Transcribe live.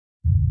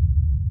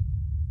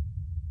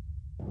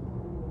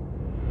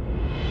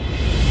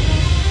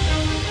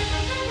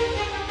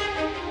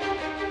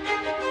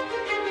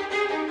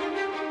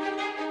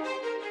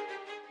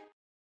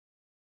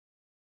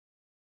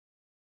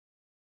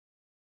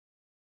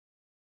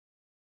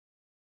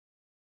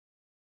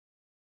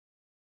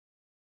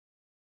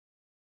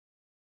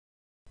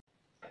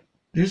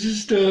This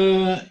is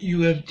the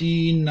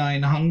UFD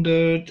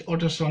 900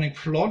 ultrasonic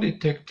flaw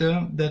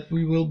detector that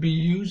we will be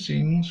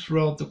using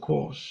throughout the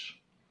course.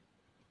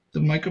 The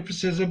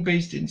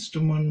microprocessor-based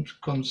instrument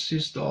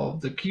consists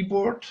of the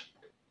keyboard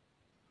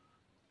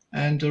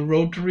and a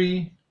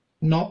rotary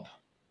knob,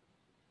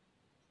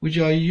 which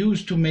are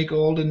used to make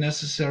all the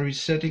necessary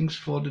settings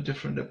for the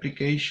different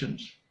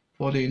applications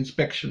for the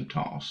inspection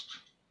tasks.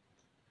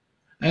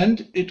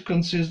 And it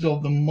consists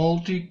of the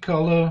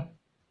multicolor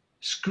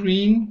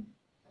screen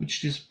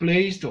which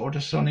displays the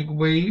ultrasonic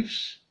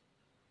waves,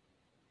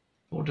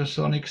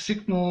 ultrasonic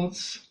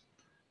signals,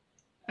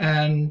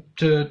 and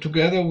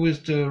together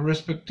with the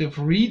respective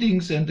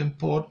readings and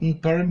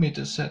important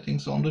parameter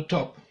settings on the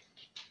top.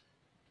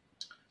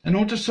 An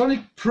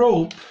ultrasonic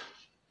probe,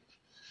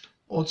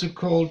 also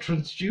called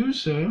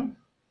transducer,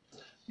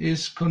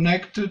 is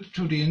connected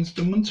to the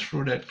instrument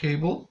through that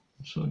cable.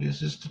 So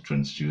this is the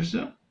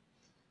transducer.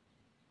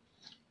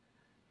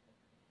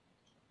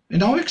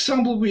 In our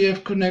example, we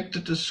have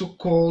connected a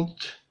so-called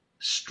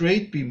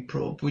straight beam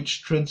probe,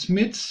 which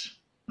transmits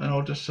an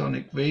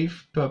ultrasonic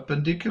wave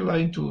perpendicular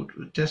into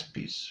a test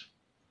piece.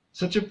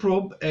 Such a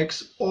probe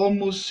acts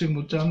almost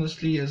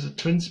simultaneously as a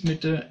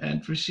transmitter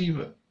and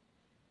receiver.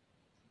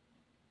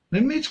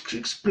 Let me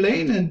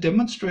explain and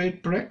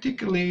demonstrate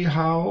practically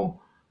how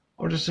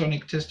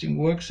ultrasonic testing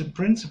works in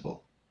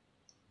principle.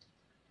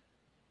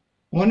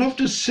 One of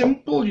the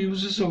simple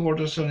uses of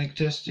ultrasonic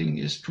testing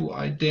is to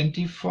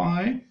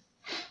identify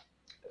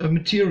a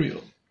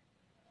material.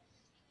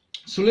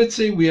 So let's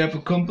say we have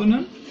a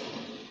component,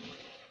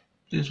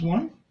 this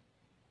one.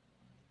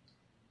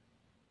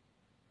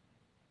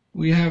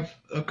 We have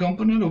a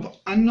component of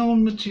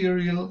unknown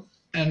material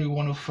and we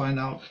want to find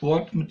out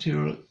what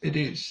material it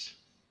is.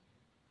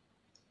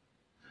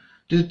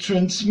 The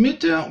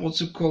transmitter,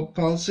 also called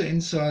pulsar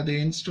inside the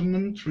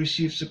instrument,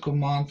 receives a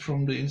command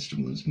from the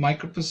instrument's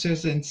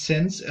microprocessor and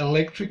sends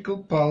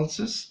electrical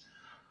pulses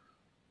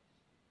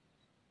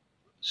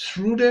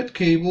through that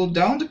cable,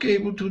 down the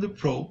cable to the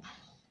probe.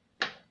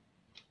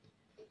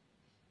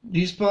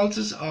 These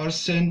pulses are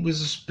sent with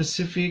a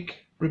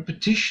specific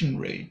repetition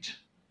rate,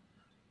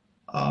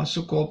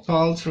 so-called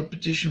pulse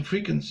repetition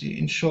frequency,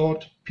 in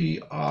short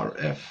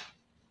PRF.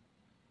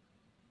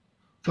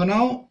 For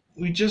now,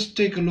 we just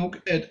take a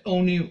look at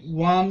only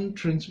one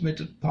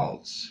transmitted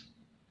pulse.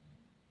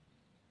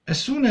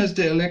 As soon as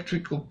the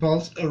electrical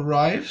pulse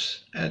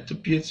arrives at the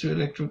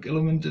piezoelectric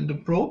element in the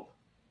probe,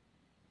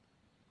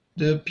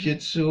 the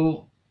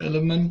piezo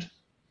element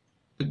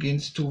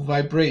begins to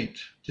vibrate.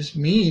 This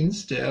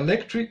means the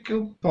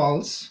electrical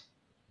pulse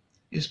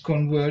is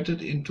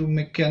converted into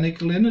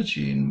mechanical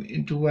energy,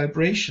 into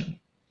vibration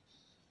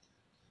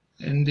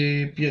in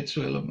the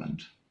piezo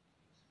element.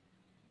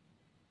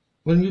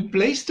 When we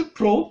place the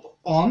probe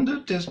on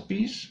the test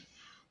piece,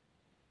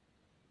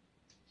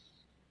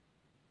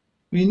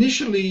 we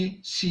initially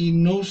see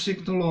no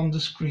signal on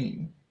the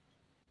screen.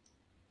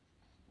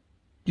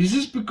 This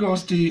is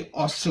because the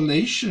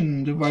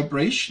oscillation, the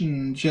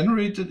vibration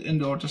generated in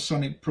the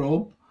ultrasonic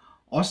probe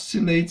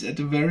oscillates at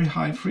a very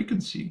high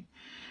frequency.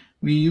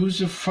 We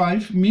use a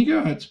 5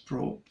 MHz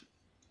probe.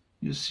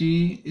 You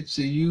see it's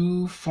a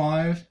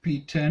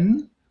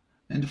U5P10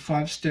 and the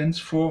 5 stands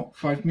for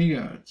 5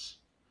 MHz.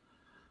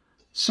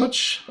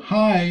 Such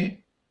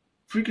high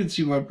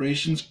frequency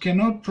vibrations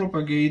cannot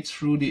propagate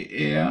through the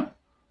air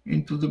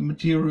into the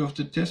material of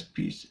the test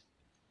piece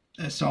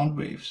as sound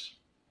waves.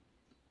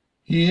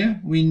 Here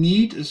we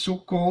need a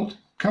so-called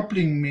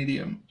coupling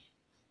medium,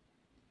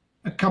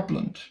 a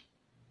couplant,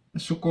 a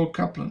so-called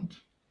couplant,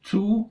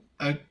 to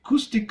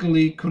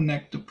acoustically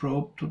connect the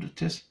probe to the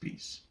test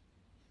piece.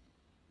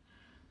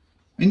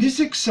 In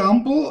this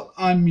example,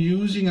 I'm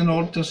using an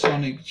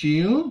ultrasonic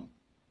gel,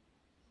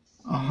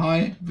 a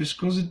high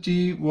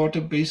viscosity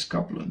water-based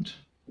couplant.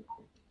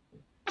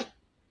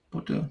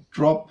 Put a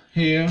drop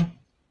here.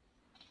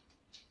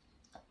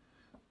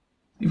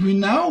 If we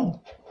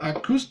now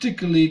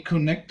acoustically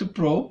connect the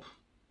probe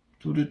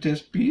to the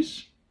test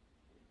piece,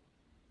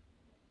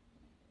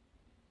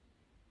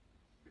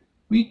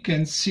 we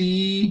can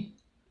see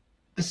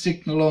a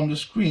signal on the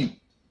screen.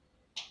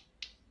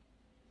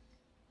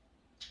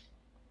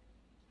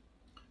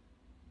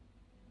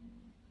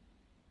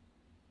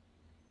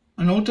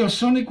 An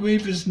ultrasonic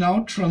wave is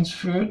now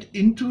transferred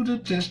into the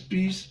test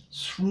piece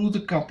through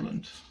the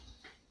couplant.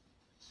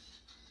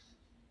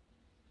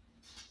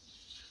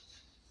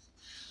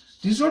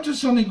 This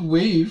ultrasonic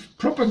wave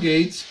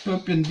propagates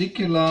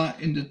perpendicular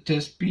in the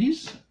test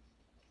piece,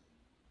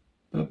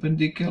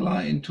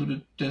 perpendicular into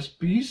the test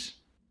piece,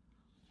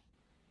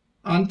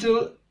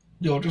 until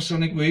the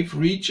ultrasonic wave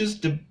reaches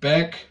the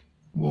back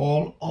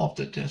wall of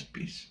the test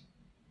piece.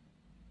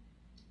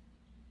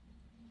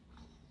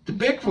 The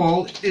back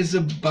wall is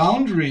a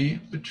boundary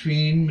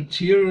between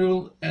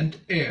material and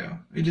air.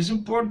 It is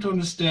important to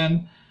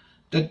understand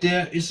that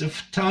there is a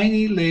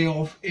tiny layer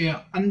of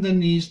air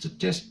underneath the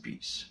test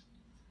piece.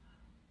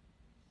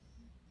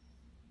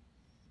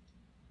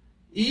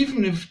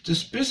 Even if the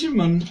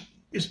specimen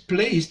is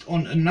placed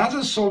on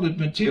another solid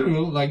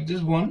material like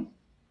this one,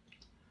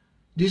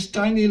 This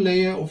tiny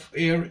layer of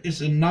air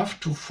is enough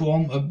to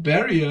form a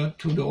barrier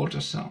to the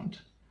ultrasound.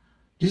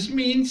 This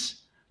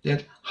means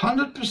that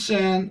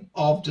 100%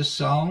 of the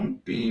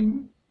sound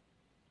beam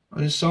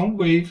or the sound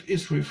wave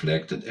is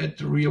reflected at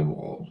the rear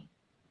wall.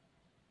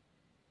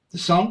 The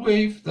sound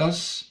wave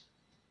thus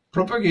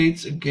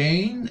propagates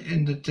again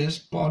in the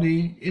test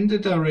body in the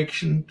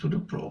direction to the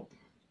probe.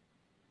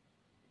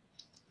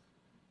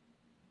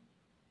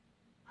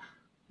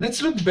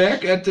 Let's look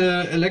back at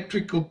the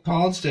electrical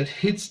pulse that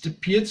hits the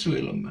piezo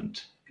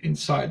element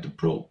inside the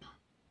probe.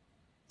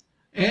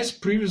 As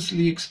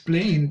previously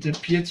explained, the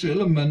piezo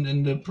element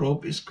in the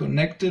probe is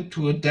connected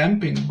to a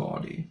damping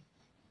body.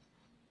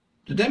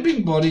 The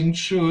damping body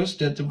ensures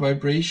that the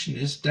vibration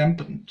is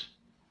dampened,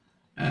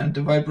 and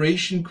the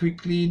vibration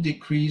quickly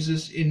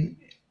decreases in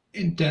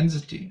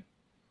intensity.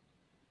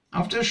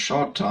 After a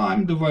short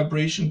time, the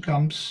vibration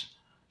comes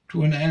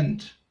to an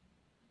end.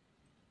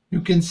 You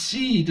can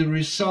see the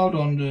result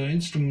on the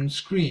instrument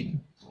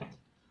screen.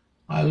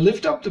 I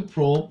lift up the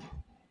probe,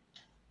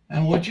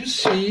 and what you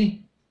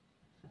see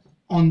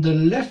on the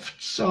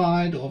left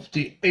side of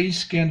the A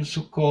scan, the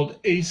so-called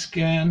A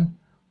scan,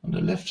 on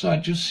the left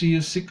side you see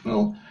a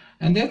signal,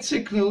 and that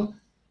signal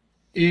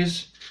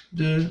is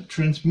the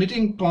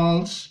transmitting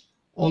pulse,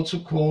 also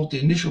called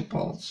the initial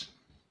pulse.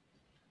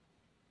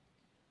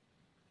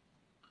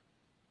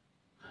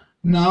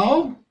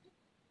 Now,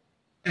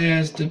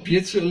 as the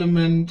piezo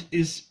element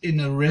is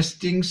in a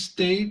resting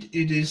state,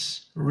 it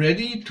is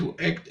ready to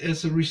act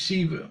as a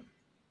receiver.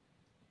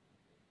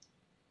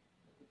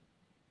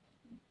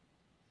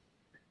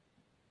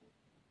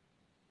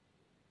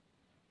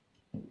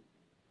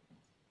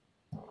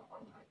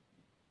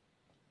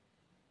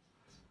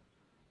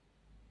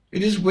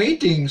 It is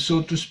waiting,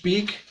 so to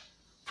speak,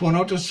 for an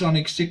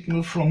ultrasonic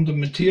signal from the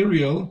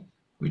material,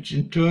 which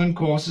in turn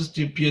causes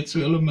the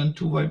piezo element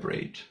to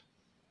vibrate.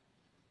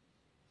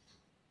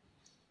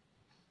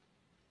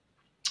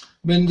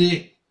 When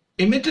the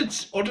emitted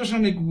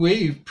ultrasonic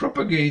wave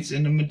propagates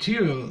in the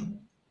material,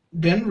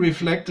 then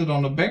reflected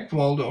on the back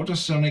wall, the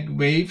ultrasonic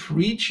wave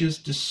reaches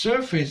the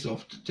surface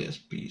of the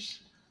test piece.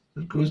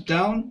 It goes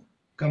down,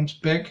 comes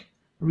back,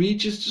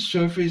 reaches the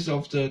surface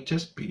of the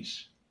test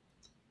piece.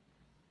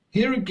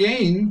 Here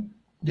again,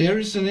 there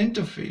is an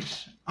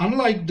interface.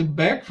 Unlike the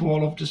back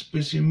wall of the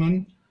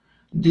specimen,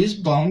 this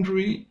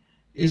boundary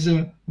is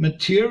a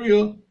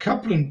material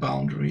couplant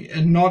boundary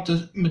and not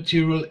a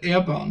material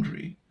air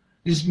boundary.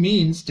 This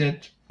means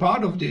that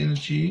part of the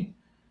energy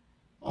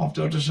of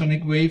the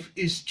ultrasonic wave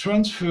is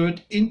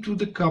transferred into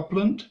the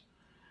couplant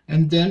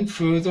and then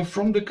further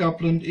from the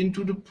couplant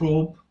into the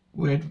probe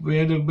where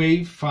the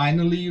wave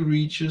finally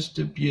reaches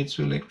the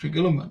piezoelectric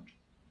element.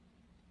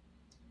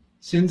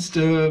 Since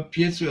the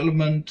piezo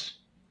element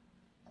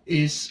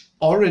is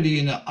already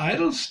in an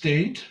idle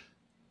state,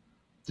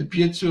 the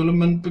piezo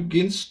element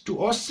begins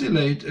to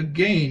oscillate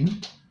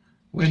again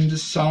when the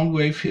sound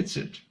wave hits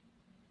it.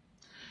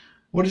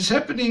 What is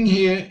happening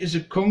here is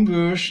a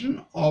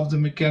conversion of the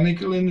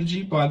mechanical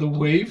energy by the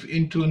wave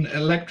into an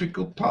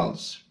electrical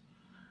pulse.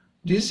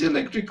 This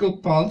electrical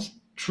pulse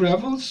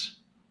travels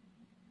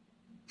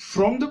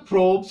from the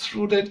probe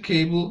through that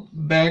cable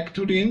back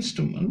to the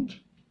instrument,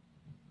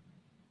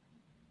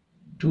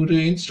 to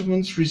the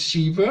instrument's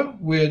receiver,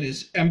 where it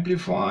is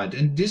amplified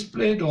and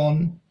displayed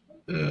on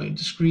the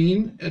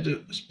screen at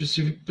a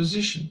specific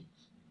position.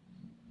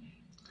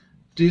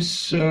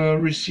 This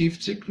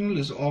received signal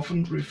is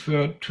often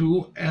referred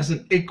to as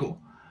an echo.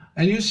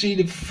 And you see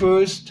the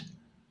first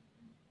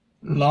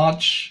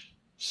large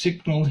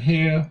signal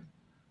here.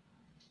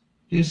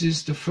 This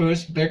is the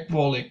first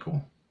backwall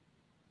echo.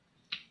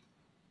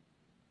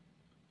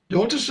 The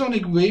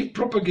ultrasonic wave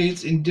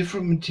propagates in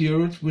different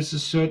materials with a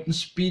certain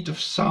speed of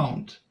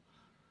sound.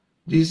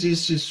 This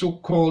is the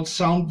so-called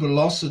sound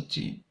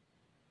velocity,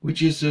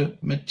 which is a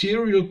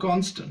material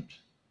constant.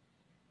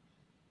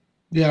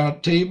 There are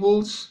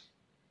tables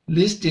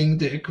listing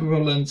the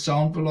equivalent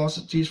sound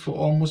velocities for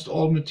almost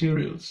all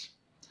materials.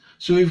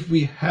 So if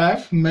we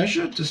have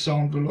measured the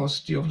sound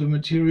velocity of the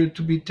material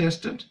to be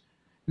tested,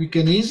 we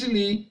can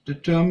easily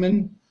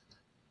determine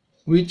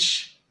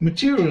which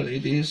material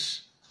it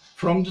is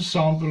from the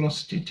sound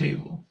velocity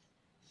table.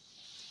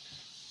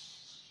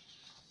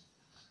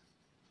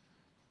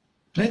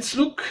 Let's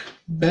look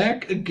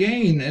back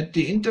again at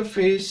the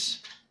interface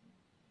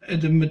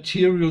at the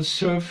material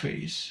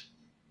surface.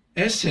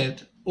 As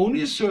said,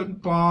 only a certain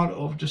part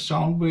of the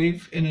sound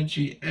wave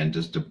energy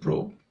enters the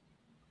probe.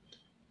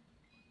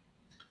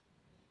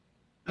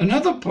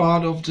 Another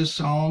part of the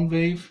sound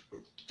wave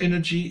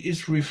energy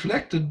is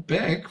reflected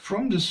back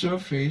from the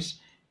surface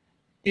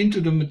into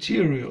the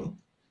material.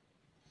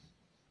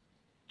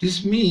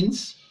 This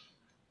means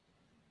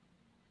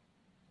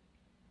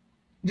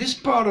this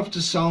part of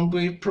the sound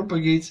wave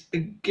propagates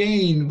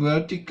again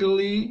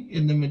vertically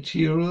in the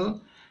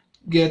material,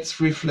 gets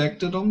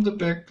reflected on the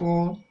back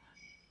wall,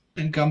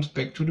 and comes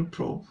back to the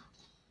probe.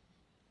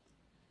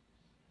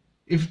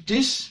 If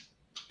this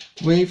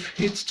wave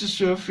hits the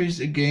surface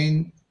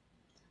again,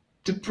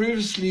 the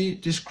previously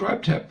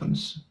described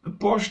happens. A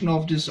portion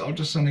of this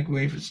ultrasonic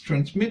wave is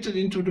transmitted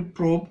into the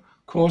probe,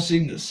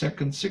 causing a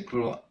second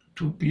signal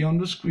to be on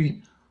the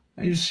screen.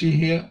 And you see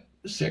here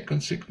a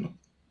second signal.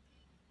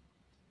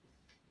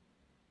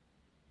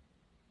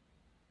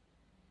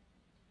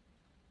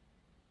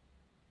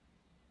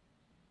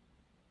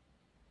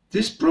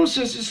 This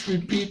process is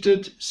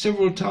repeated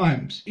several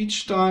times.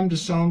 Each time the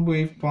sound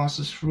wave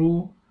passes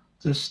through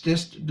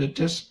the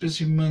test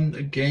specimen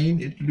again,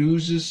 it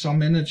loses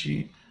some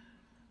energy,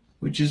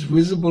 which is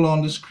visible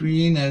on the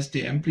screen as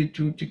the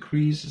amplitude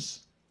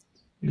decreases.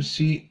 You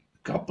see a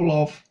couple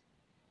of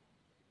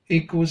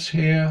echoes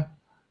here,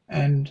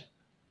 and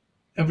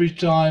every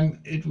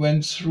time it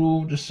went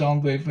through, the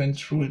sound wave went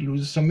through, it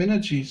loses some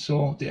energy,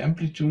 so the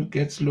amplitude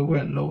gets lower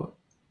and lower.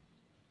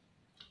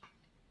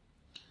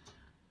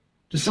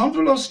 The sound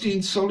velocity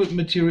in solid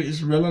material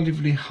is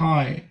relatively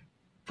high.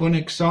 For an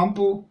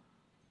example,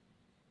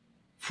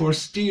 for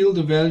steel,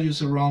 the value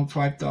is around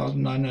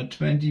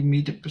 5,920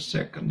 meters per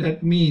second.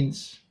 That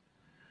means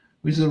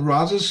with a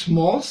rather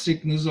small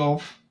thickness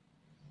of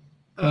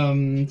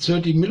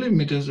 30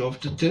 millimeters of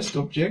the test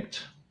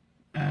object,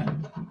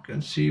 and you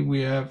can see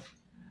we have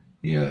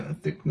here a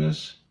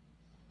thickness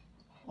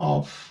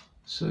of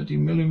 30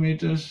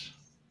 millimeters.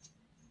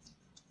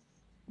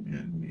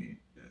 Let me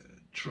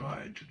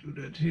try to do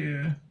that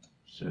here,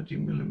 30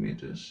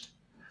 millimeters.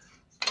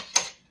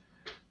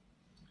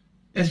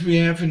 As we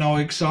have in our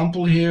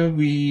example here,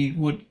 we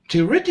would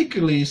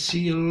theoretically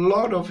see a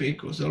lot of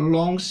echoes, a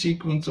long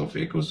sequence of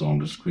echoes on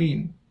the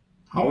screen.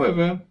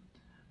 However,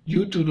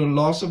 due to the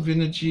loss of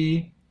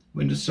energy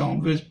when the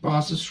sound wave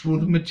passes through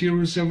the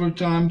material several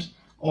times,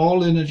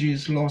 all energy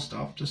is lost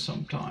after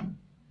some time.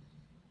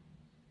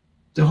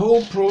 The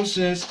whole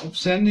process of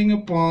sending a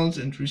pulse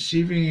and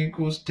receiving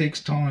echoes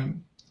takes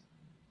time.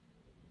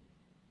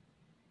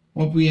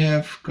 What we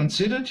have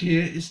considered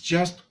here is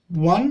just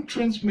one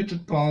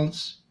transmitted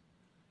pulse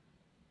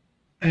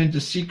and the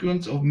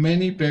sequence of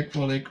many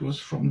backwall echoes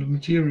from the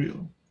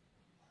material.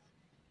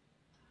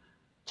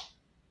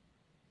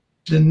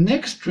 The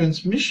next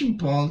transmission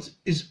pulse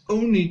is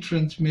only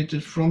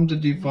transmitted from the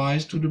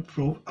device to the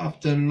probe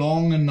after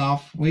long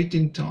enough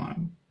waiting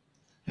time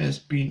has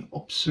been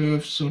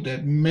observed so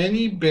that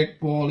many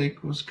backwall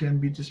echoes can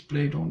be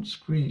displayed on the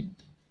screen.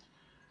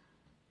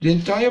 The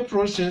entire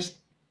process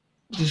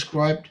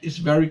described is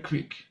very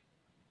quick.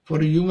 For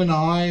the human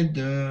eye,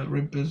 the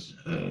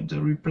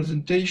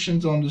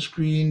representations on the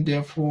screen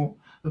therefore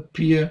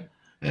appear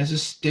as a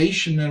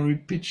stationary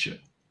picture.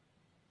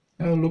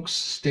 It looks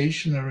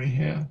stationary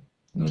here,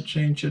 no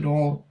change at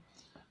all.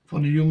 For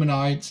the human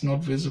eye, it's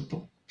not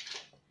visible.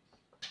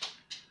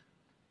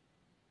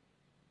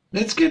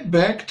 Let's get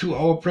back to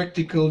our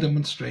practical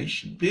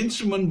demonstration. The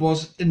instrument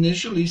was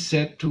initially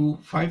set to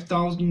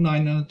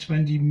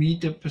 5,920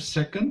 meters per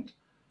second.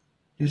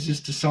 This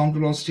is the sound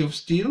velocity of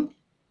steel.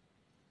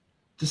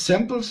 The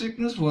sample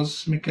thickness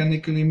was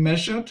mechanically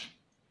measured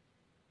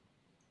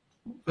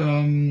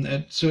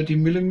at 30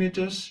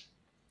 millimeters.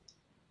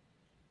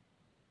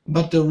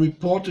 But the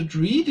reported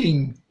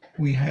reading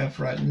we have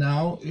right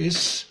now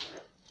is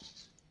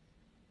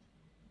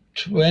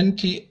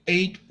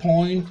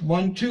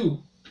 28.12.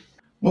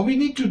 What we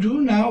need to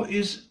do now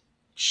is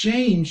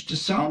change the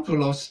sound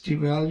velocity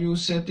value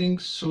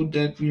settings so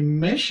that we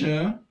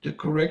measure the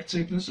correct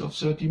thickness of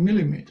 30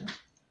 millimeters.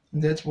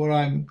 And that's what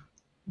I'm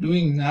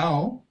doing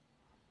now.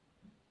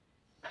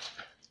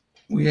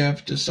 We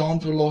have the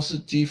sound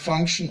velocity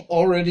function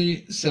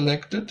already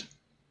selected.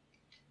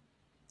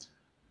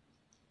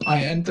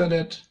 I enter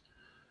that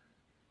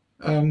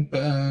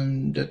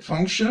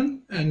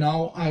function, and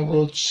now I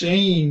will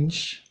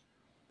change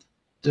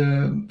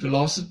the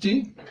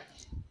velocity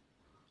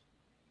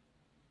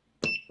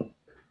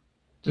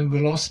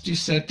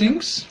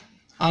settings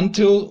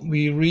until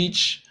we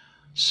reach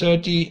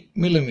 30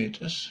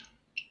 millimeters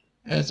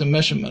as a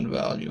measurement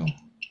value.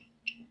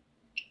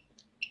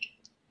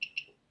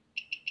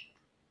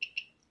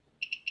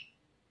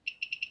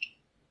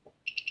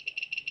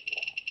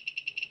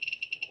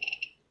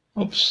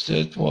 Oops,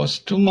 that was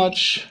too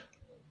much.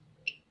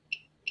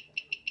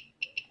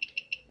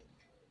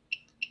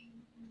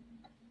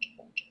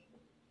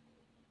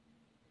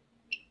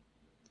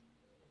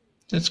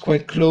 That's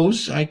quite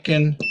close. I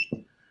can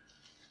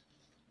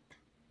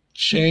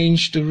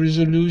change the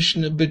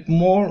resolution a bit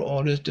more,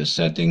 or the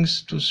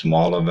settings to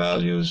smaller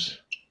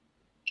values.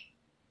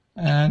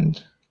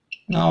 And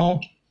now,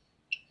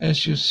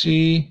 as you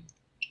see,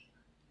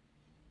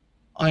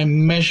 I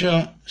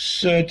measure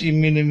 30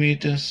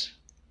 millimeters.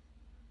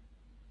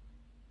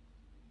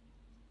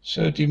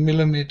 30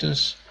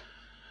 millimeters.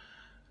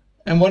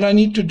 And what I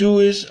need to do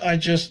is I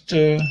just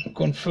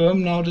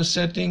confirm now the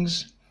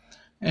settings,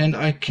 and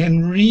I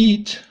can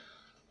read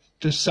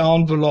the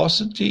sound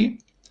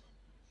velocity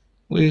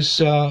with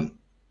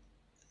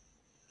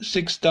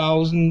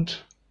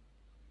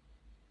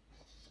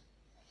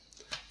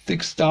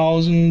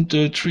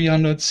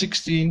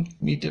 6,316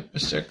 meters per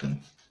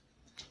second.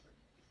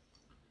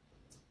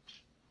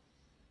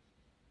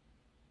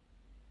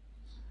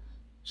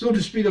 So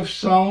the speed of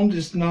sound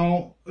is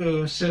now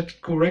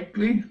set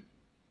correctly.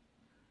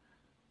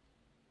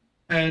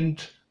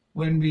 And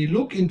when we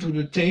look into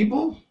the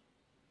table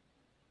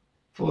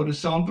for the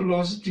sound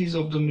velocities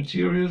of the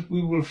materials,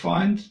 we will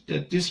find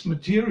that this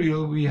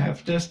material we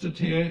have tested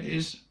here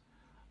is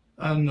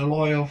an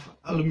alloy of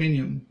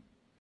aluminium.